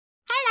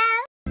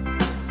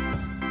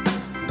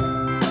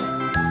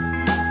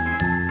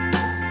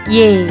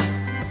A,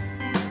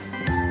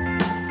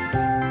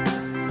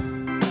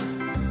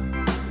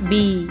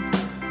 B,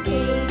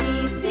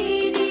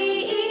 C, D,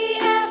 E,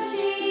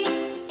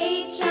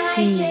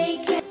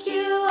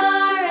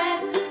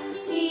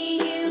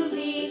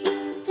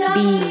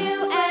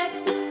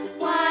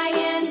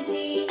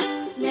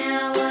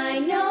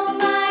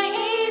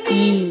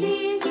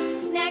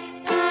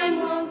 Next time,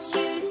 won't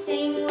you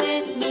sing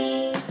with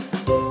me?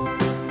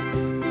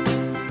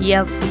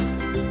 F,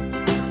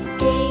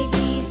 A,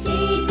 B, C,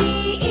 D,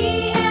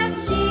 E, F,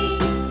 G,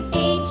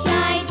 H,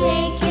 I, J,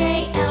 K,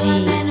 L,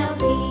 M, N, O,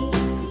 P,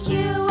 Q,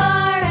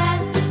 R,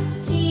 S,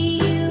 T,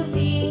 U, V,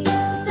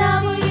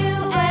 W,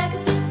 X,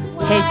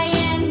 Y, H,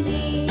 and Z.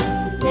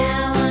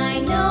 Now I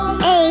know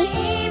my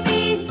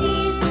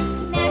ABCs.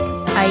 Next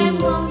time,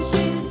 I, won't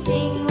you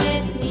sing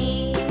with me?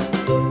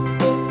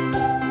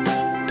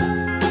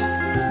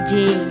 J,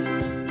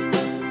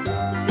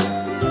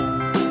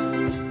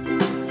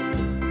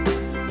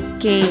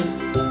 K,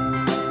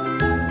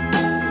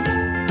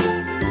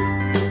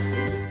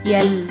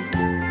 L,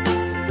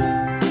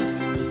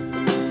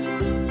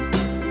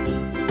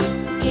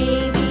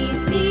 A, B,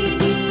 C,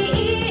 D,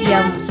 E,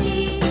 F, G,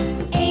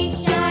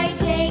 H, I,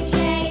 J,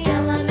 K,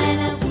 L, M, N,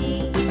 O,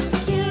 P,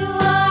 Q,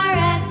 R,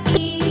 S, T,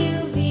 U,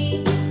 V,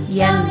 N,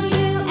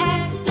 W,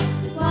 X,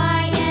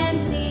 Y, and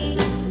Z.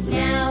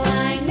 Now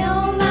I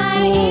know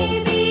my O,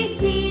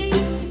 ABCs.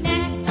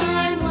 Next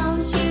time,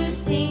 won't you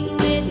sing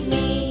with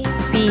me?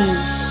 P,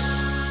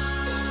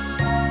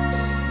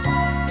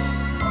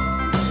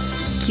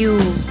 Q,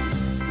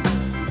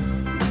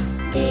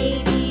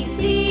 A, B, C,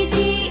 D,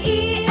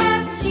 E,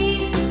 F, G,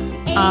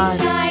 H, R,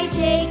 I,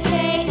 J, K,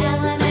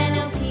 L, M, N,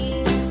 O,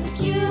 P,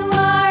 Q,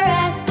 R,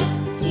 S,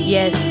 T,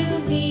 Yes. U,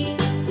 V,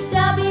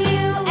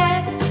 W,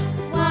 X,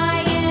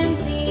 Y, and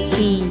Z. T,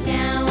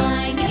 Now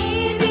I know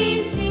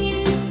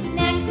ABCs.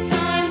 Next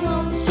time,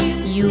 won't you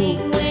U, sing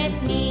with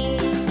me?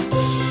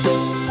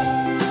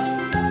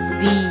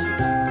 V,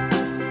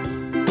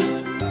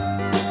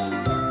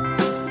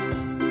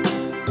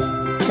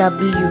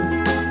 W,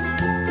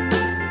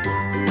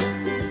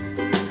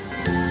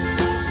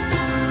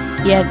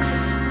 X,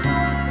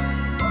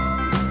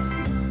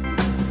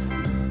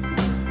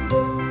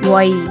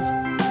 Y,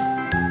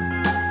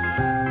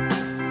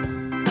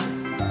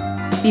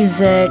 Z,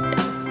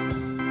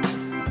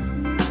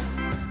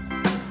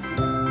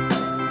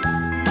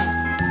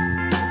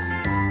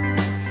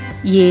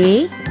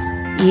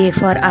 A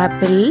for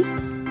apple,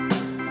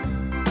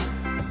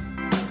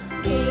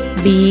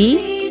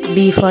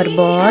 B for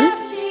ball,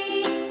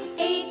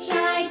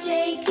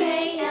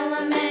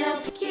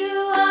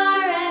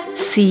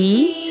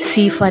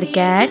 C for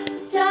cat,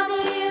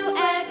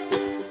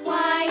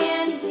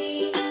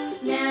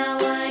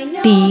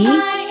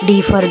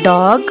 D for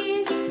dog,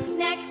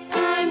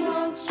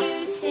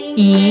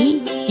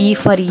 E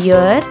for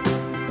ear,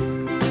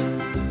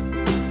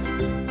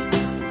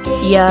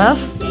 F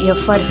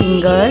for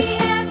fingers,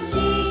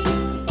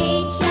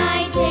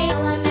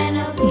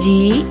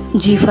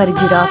 G for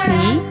giraffe,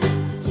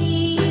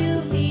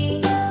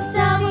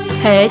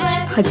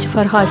 H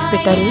for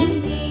hospital,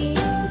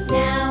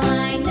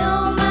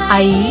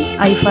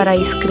 I for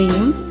ice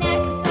cream,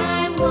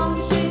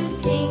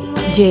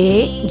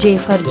 J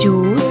for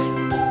juice,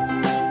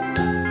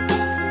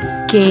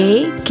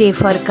 K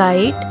for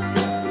kite,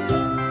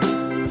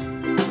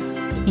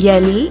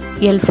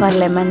 L for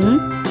lemon,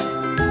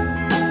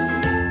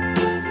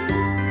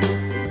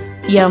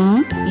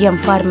 M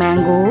for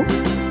mango,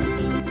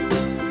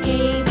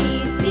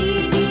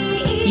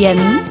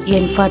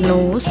 N for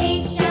nose,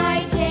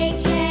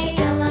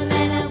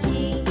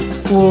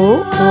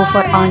 O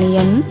for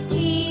onion,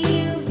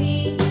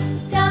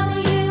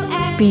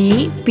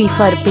 P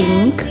for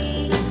pink,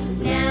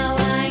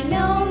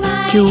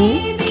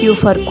 Q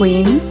for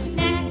queen,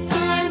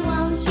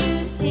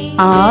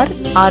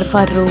 R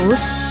for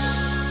rose,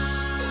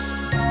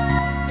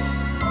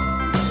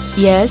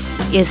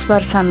 S for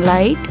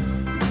sunlight,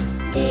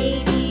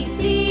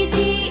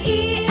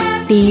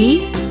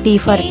 T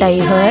for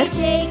tiger,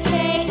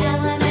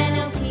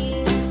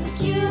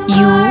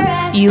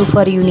 U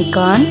for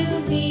unicorn,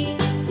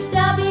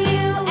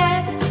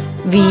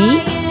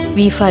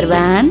 V for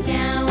van,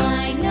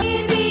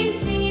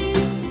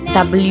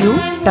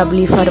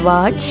 W for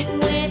watch,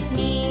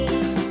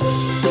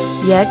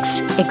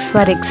 X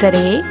for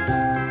X-ray,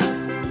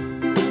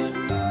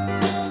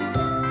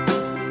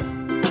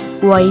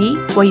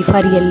 Y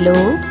for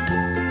yellow,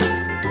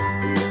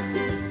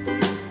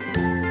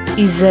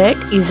 Z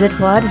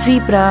for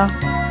zebra.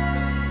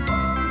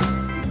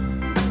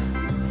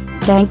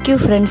 Thank you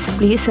friends.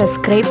 Please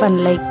subscribe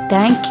and like.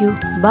 Thank you.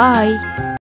 Bye.